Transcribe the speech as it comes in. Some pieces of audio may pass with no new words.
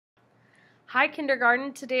Hi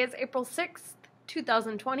Kindergarten, today is April 6th,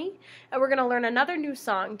 2020, and we're going to learn another new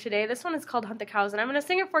song today. This one is called Hunt the Cows, and I'm going to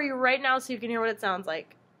sing it for you right now so you can hear what it sounds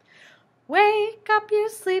like. Wake up, you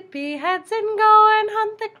sleepy heads, and go and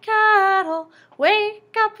hunt the cattle.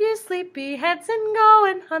 Wake up, you sleepy heads, and go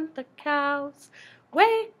and hunt the cows.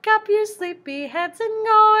 Wake up, you sleepy heads, and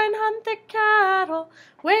go and hunt the cattle.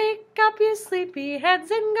 Wake up, you sleepy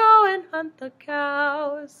heads, and go and hunt the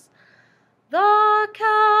cows. The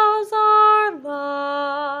cows are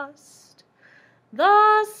lost.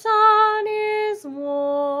 The sun is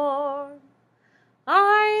warm.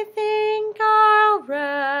 I think I'll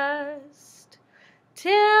rest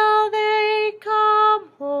till they come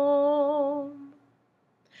home.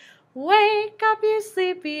 Wake up, you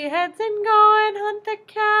sleepy heads, and go and hunt the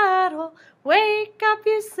cattle. Wake up,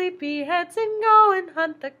 you sleepy heads, and go and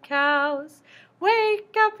hunt the cows.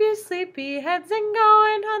 Wake up, you sleepy heads, and go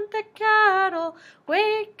and hunt the cattle.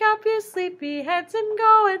 Wake up, you sleepy heads, and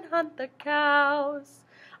go and hunt the cows.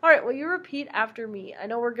 All right, will you repeat after me? I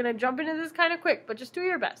know we're going to jump into this kind of quick, but just do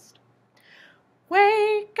your best.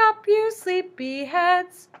 Wake up, you sleepy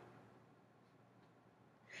heads,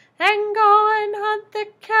 and go and hunt the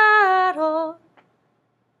cattle.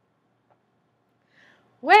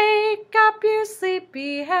 Wake up, you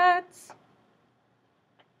sleepy heads,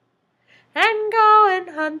 and go and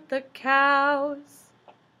hunt the cows.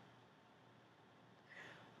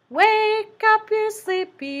 Wake up, you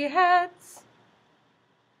sleepy heads,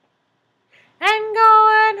 and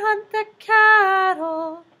go and hunt the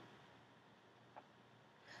cattle.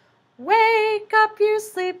 Wake up, you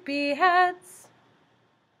sleepy heads,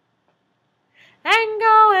 and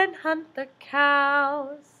go and hunt the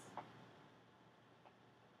cows.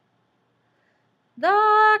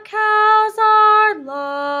 The cows are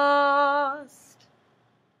lost.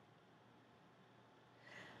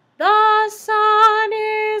 The sun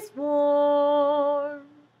is warm.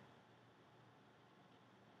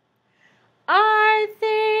 I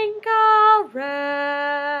think I'll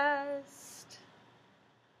rest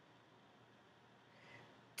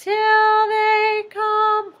till they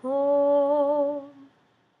come home.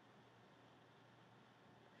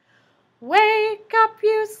 Wake up,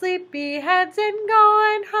 you sleepy heads, and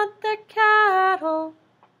go and hunt the cattle.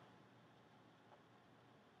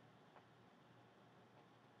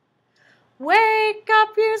 Wake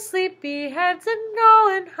up, you sleepy heads, and go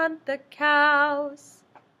and hunt the cows.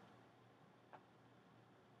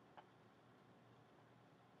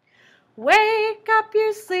 Wake up,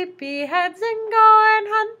 you sleepy heads, and go and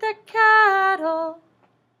hunt the cattle.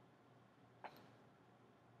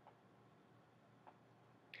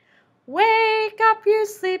 Wake up, you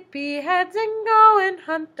sleepy heads, and go and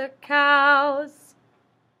hunt the cows.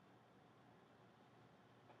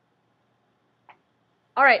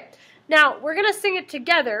 All right, now we're going to sing it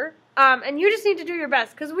together, and you just need to do your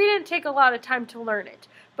best because we didn't take a lot of time to learn it.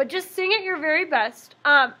 But just sing it your very best.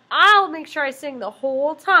 I'll make sure I sing the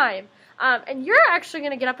whole time, and you're actually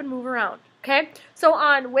going to get up and move around. Okay, so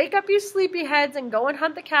on wake up, you sleepy heads, and go and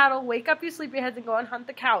hunt the cattle. Wake up, you sleepy heads, and go and hunt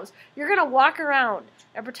the cows. You're going to walk around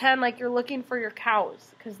and pretend like you're looking for your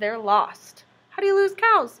cows because they're lost. How do you lose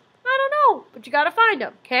cows? I don't know, but you got to find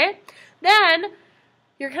them, okay? Then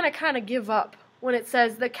you're going to kind of give up when it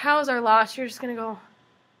says the cows are lost. You're just going to go,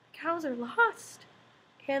 the cows are lost.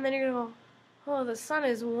 Okay, and then you're going to go, oh, the sun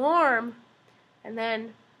is warm. And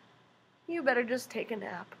then you better just take a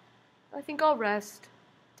nap. I think I'll rest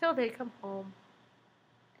till they come home.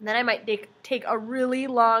 And then I might take a really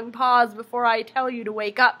long pause before I tell you to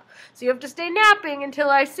wake up. So you have to stay napping until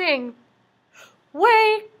I sing.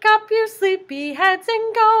 Wake up, you sleepy heads,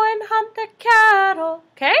 and go and hunt the cattle.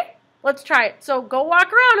 Okay? Let's try it. So go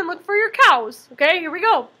walk around and look for your cows. Okay? Here we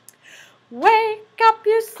go. Wake up,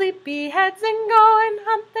 you sleepy heads, and go and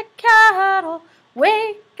hunt the cattle.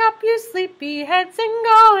 Wake up, you sleepy heads, and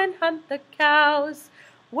go and hunt the cows.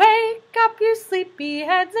 Wake up, you sleepy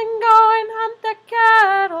heads, and go and hunt the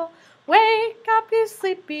cattle. Wake up, you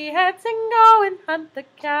sleepy heads, and go and hunt the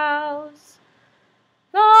cows.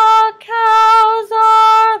 The cows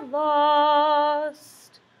are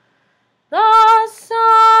lost. The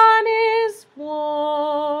sun is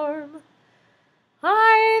warm.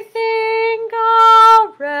 I think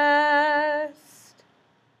I'll rest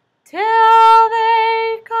till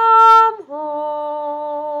they come home.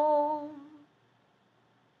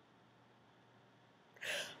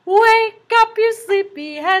 Wake up, you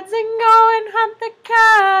sleepy heads, and go and hunt the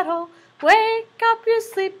cattle. Wake up, you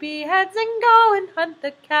sleepy heads, and go and hunt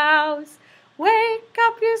the cows. Wake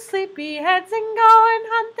up, you sleepy heads, and go and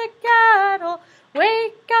hunt the cattle.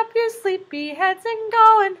 Wake up, you sleepy heads, and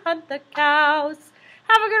go and hunt the cows.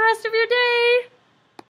 Have a good rest of your day.